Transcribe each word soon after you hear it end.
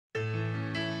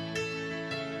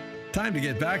Time to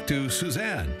get back to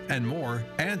Suzanne and more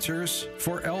Answers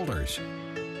for Elders.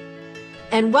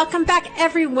 And welcome back,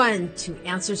 everyone, to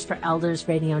Answers for Elders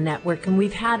Radio Network. And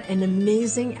we've had an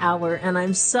amazing hour, and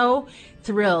I'm so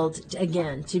thrilled,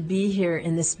 again, to be here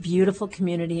in this beautiful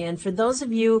community. And for those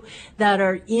of you that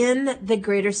are in the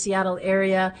greater Seattle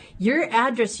area, your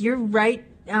address, you're right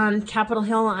on Capitol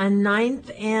Hill on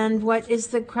 9th, and what is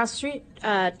the cross street?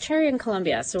 Cherry and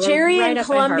Columbia. So we're Cherry right and up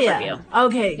Columbia. by Harborview.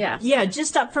 Okay. Yeah,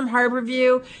 just up from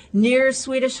Harborview, near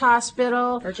Swedish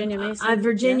Hospital. Virginia Mason.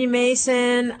 Virginia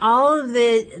Mason. All of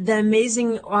the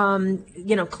amazing,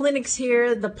 clinics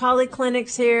here, the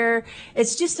polyclinics here.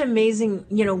 It's just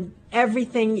amazing,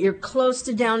 everything. You're close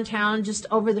to downtown, just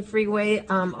over the freeway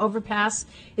overpass.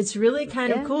 It's really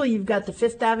kind of cool. You've got the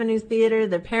Fifth Avenue Theater,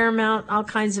 the Paramount, all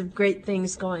kinds of great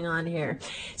things going on here.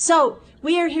 So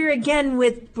we are here again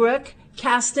with Brooke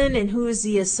Kasten, and who is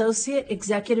the Associate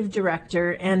Executive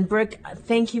Director. And Brooke,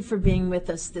 thank you for being with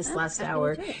us this last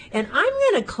hour. And I'm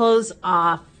going to close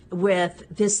off with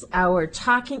this hour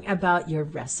talking about your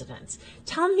residents.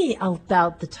 Tell me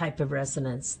about the type of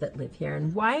residents that live here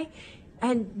and why,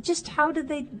 and just how do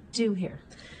they do here?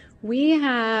 We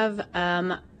have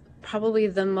probably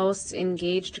the most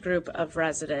engaged group of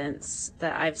residents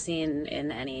that I've seen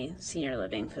in any senior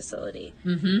living facility.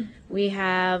 Mm-hmm. We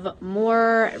have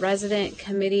more resident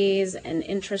committees and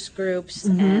interest groups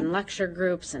and lecture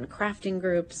groups and crafting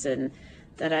groups and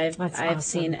that I've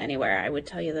seen anywhere. I would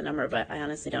tell you the number, but I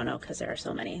honestly don't know because there are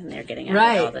so many and they're getting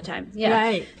added all the time. Yeah.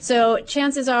 Right. So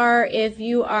chances are, if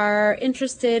you are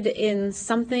interested in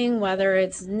something, whether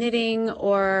it's knitting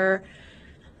or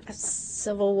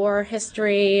Civil War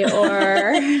history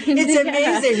or it's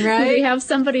amazing, right? We have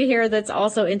somebody here that's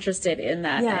also interested in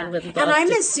that. And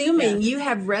I'm assuming you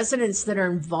have residents that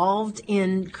are involved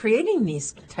in creating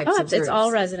these types of groups. It's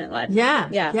all resident led.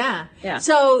 Yeah.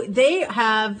 So they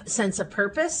have sense of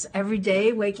purpose every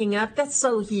day, waking up. That's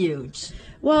so huge.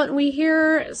 Well, we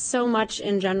hear so much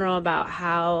in general about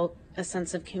how a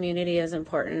sense of community is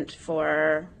important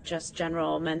for just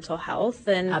general mental health.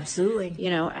 And absolutely,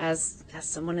 as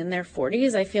someone in their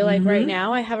 40s, I feel like right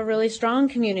now I have a really strong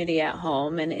community at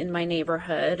home and in my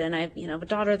neighborhood. And I have a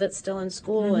daughter that's still in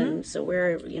school. And so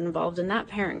we're involved in that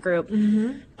parent group.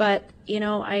 But,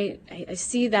 I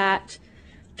see that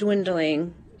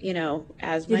dwindling,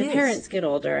 as my parents get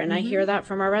older. And I hear that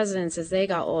from our residents as they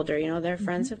got older. Their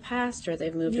friends have passed or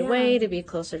they've moved away to be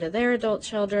closer to their adult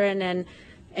children.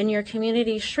 And your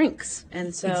community shrinks.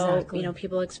 And so,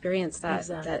 people experience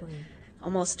that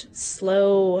almost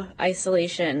slow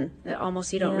isolation that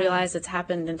almost you don't realize it's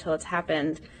happened until it's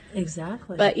happened.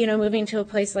 Exactly. But, moving to a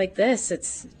place like this,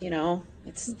 it's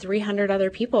 300 other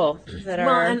people that are.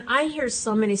 Well, and I hear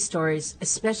so many stories,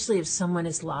 especially if someone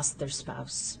has lost their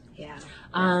spouse. Yeah.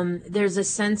 There's a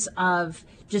sense of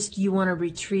just you want to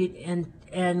retreat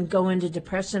and go into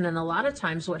depression. And a lot of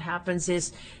times what happens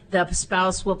is the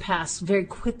spouse will pass very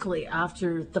quickly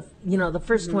after the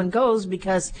first one goes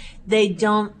because they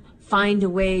don't find a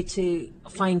way to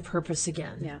find purpose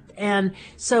again. Yeah. And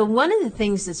so one of the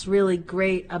things that's really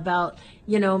great about,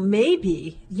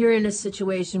 maybe you're in a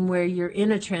situation where you're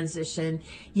in a transition,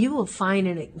 you will find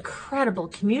an incredible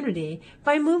community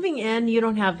by moving in. You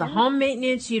don't have the home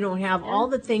maintenance. You don't have all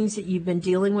the things that you've been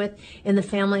dealing with in the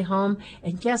family home.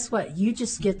 And guess what? You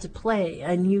just get to play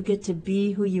and you get to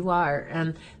be who you are.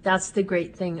 And that's the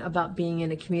great thing about being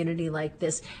in a community like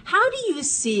this. How do you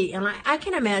see, and I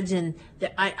can imagine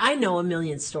that I know a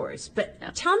million stories, but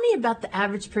tell me about the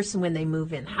average person when they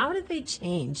move in. How do they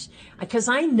change? Because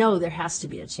I know there has to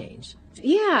be a change.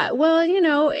 Yeah, well,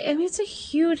 it's a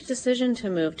huge decision to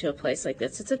move to a place like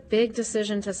this. It's a big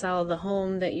decision to sell the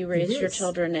home that you raised your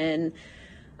children in.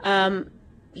 And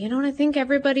I think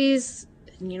everybody's,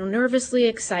 nervously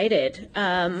excited.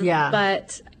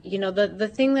 But,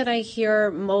 the thing that I hear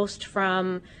most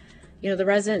from, the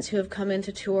residents who have come in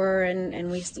to tour and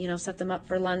we, set them up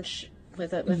for lunch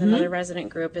with another resident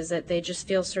group is that they just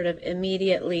feel sort of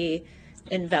immediately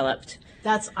enveloped.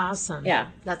 That's awesome. Yeah.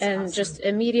 That's and awesome. Just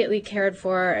immediately cared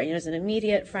for. As an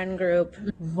immediate friend group.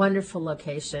 Wonderful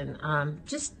location.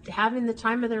 Just having the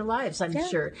time of their lives, I'm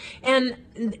sure. And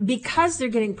because they're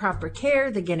getting proper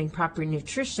care, they're getting proper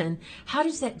nutrition, how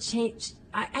does that change?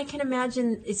 I can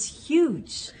imagine it's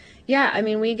huge. Yeah. I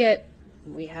mean,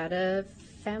 we had a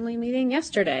family meeting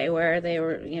yesterday where they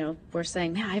were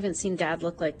saying, man, I haven't seen Dad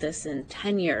look like this in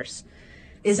 10 years.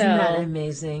 Isn't that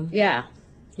amazing? Yeah.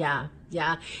 Yeah.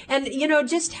 Yeah. And,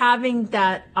 just having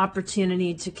that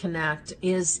opportunity to connect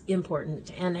is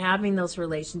important, and having those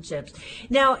relationships.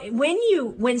 Now,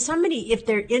 when somebody, if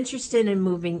they're interested in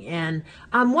moving in,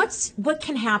 what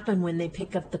can happen when they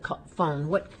pick up the phone?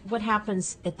 What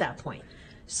happens at that point?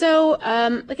 So,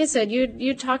 like I said,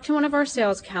 you'd talk to one of our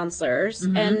sales counselors,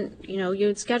 and,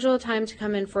 you'd schedule a time to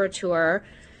come in for a tour.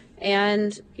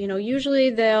 And, usually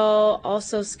they'll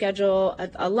also schedule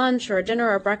a lunch or a dinner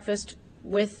or a breakfast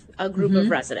with a group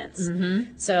of residents.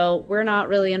 So we're not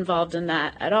really involved in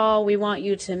that at all. We want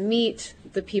you to meet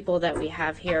the people that we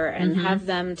have here and have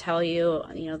them tell you,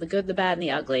 the good, the bad, and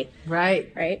the ugly.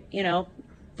 Right. Right.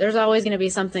 There's always going to be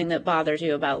something that bothers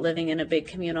you about living in a big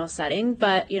communal setting,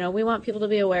 but, we want people to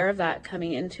be aware of that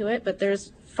coming into it, but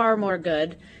there's far more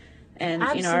good, and,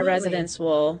 our residents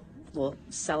will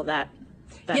sell that.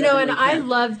 And I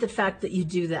love the fact that you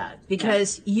do that,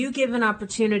 because you give an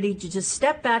opportunity to just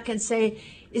step back and say,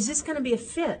 is this going to be a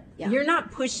fit? Yeah. You're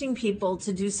not pushing people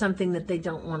to do something that they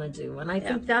don't want to do. And I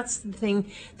think that's the thing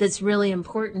that's really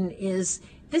important, is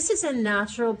this is a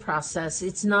natural process.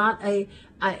 It's not a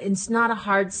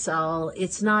hard sell.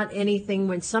 It's not anything.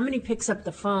 When somebody picks up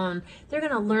the phone, they're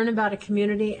going to learn about a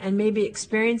community and maybe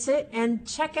experience it and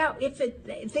check out if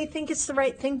they think it's the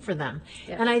right thing for them.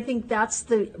 Yeah. And I think that's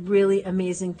the really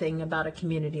amazing thing about a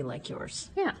community like yours.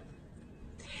 Yeah.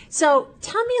 So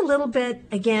tell me a little bit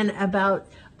again about,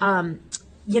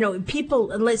 people,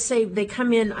 let's say they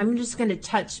come in, I'm just going to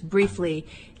touch briefly.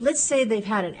 Let's say they've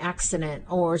had an accident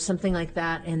or something like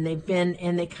that, and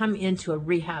they come into a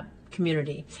rehab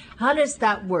community. How does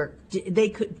that work?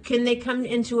 Can they come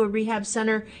into a rehab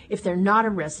center if they're not a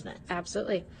resident?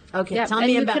 Absolutely. Okay, yeah. Tell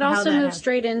me about how that. And you could also move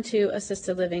straight into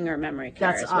assisted living or memory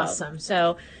care. That's as well. awesome.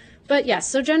 So, but yes,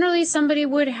 so generally somebody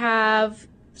would have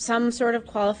some sort of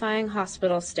qualifying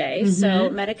hospital stay. So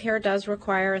Medicare does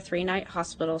require a 3-night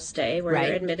hospital stay where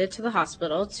you're admitted to the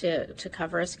hospital to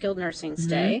cover a skilled nursing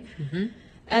stay.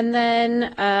 And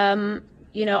then,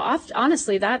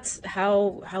 honestly, that's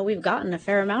how we've gotten a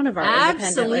fair amount of our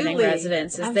independent living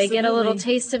residents, is they get a little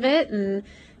taste of it, and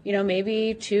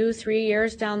maybe 2-3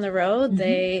 years down the road,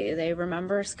 they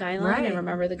remember Skyline and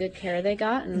remember the good care they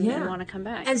got and want to come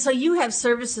back. And so you have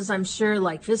services, I'm sure,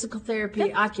 like physical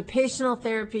therapy, occupational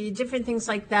therapy, different things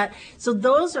like that. So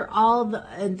those are all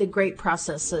the great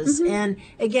processes. And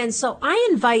again, so I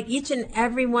invite each and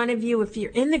every one of you, if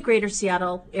you're in the greater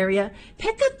Seattle area,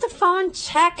 pick up the phone,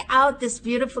 check out this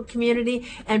beautiful community.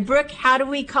 And Brooke, how do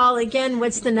we call again?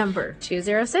 What's the number?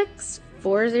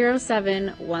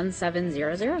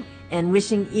 206-407-1700. And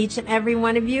wishing each and every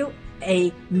one of you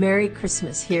a Merry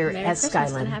Christmas here at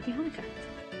Skyline. And Happy Hanukkah.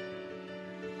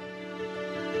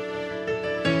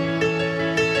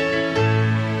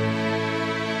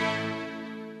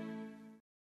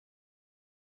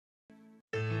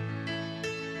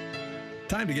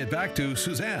 Time to get back to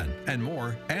Suzanne and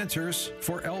more Answers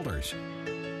for Elders.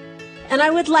 And I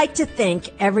would like to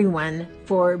thank everyone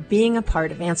for being a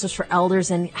part of Answers for Elders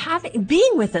and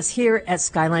being with us here at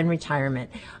Skyline Retirement.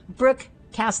 Brooke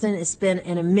Kasten, it's been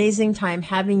an amazing time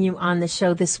having you on the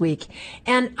show this week.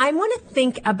 And I want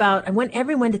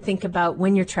everyone to think about,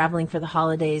 when you're traveling for the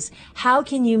holidays, how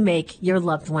can you make your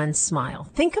loved ones smile?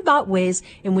 Think about ways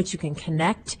in which you can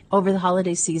connect over the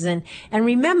holiday season. And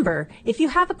remember, if you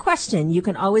have a question, you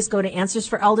can always go to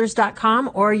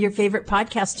answersforelders.com or your favorite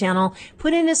podcast channel,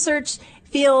 put in a search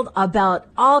field about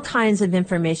all kinds of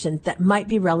information that might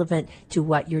be relevant to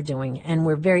what you're doing. And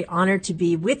we're very honored to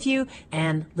be with you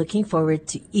and looking forward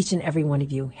to each and every one of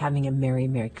you having a Merry,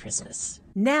 Merry Christmas.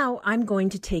 Now I'm going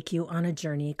to take you on a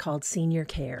journey called senior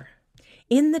care.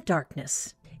 In the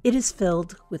darkness, it is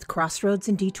filled with crossroads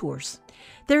and detours.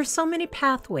 There are so many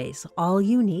pathways, all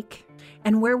unique.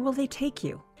 And where will they take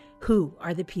you? Who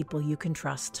are the people you can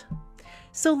trust?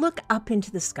 So look up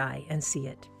into the sky and see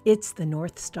it. It's the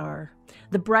North Star,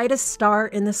 the brightest star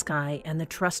in the sky and the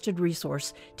trusted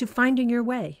resource to finding your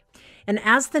way. And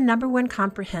as the #1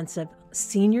 comprehensive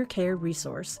senior care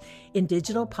resource in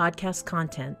digital podcast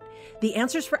content, the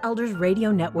Answers for Elders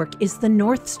radio network is the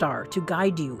North Star to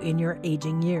guide you in your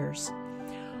aging years.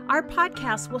 Our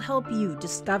podcast will help you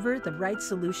discover the right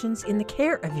solutions in the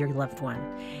care of your loved one,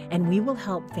 and we will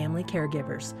help family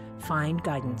caregivers find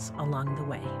guidance along the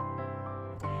way.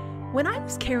 When I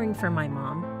was caring for my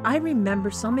mom, I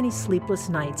remember so many sleepless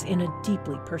nights in a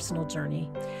deeply personal journey.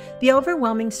 The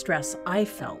overwhelming stress I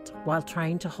felt while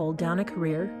trying to hold down a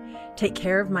career, take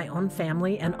care of my own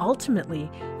family, and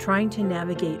ultimately trying to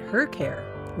navigate her care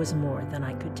was more than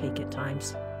I could take at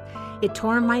times. It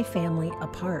tore my family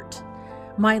apart.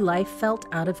 My life felt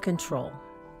out of control.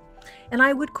 And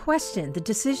I would question the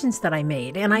decisions that I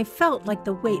made, and I felt like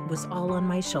the weight was all on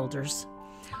my shoulders.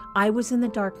 I was in the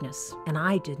darkness, and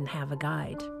I didn't have a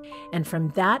guide. And from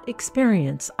that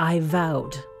experience, I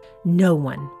vowed no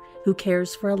one who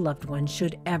cares for a loved one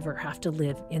should ever have to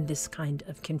live in this kind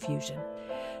of confusion.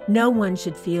 No one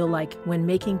should feel like when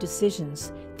making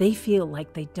decisions, they feel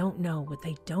like they don't know what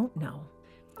they don't know.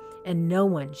 And no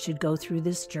one should go through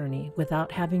this journey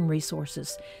without having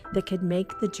resources that could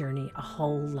make the journey a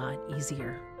whole lot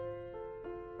easier.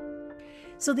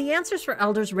 So the Answers for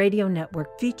Elders radio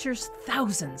network features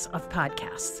thousands of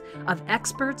podcasts of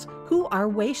experts who are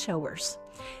way showers.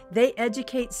 They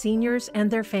educate seniors and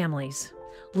their families.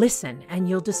 Listen, and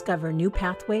you'll discover new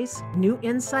pathways, new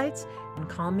insights, and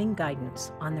calming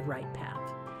guidance on the right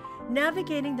path.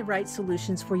 Navigating the right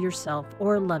solutions for yourself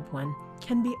or a loved one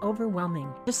can be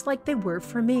overwhelming, just like they were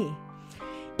for me.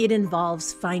 It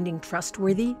involves finding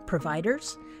trustworthy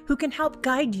providers who can help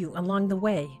guide you along the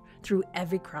way through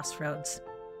every crossroads.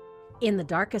 In the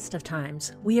darkest of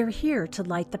times, we are here to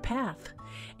light the path.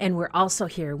 And we're also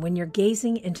here when you're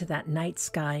gazing into that night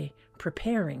sky,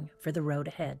 preparing for the road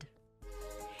ahead.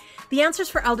 The Answers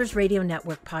for Elders Radio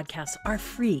Network podcasts are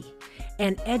free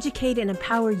and educate and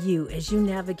empower you as you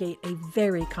navigate a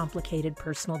very complicated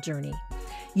personal journey.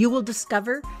 You will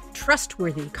discover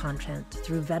trustworthy content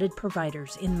through vetted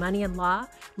providers in money and law,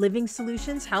 living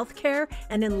solutions, healthcare,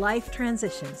 and in life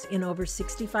transitions in over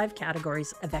 65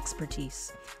 categories of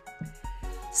expertise.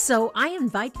 So I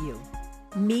invite you,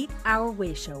 meet our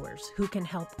wayshowers who can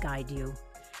help guide you.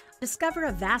 Discover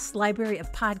a vast library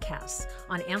of podcasts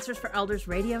on Answers for Elders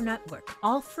Radio Network,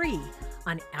 all free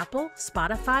on Apple,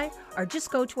 Spotify, or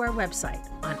just go to our website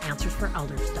on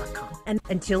answersforelders.com. And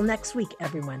until next week,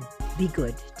 everyone, be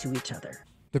good to each other.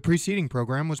 The preceding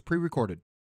program was pre-recorded.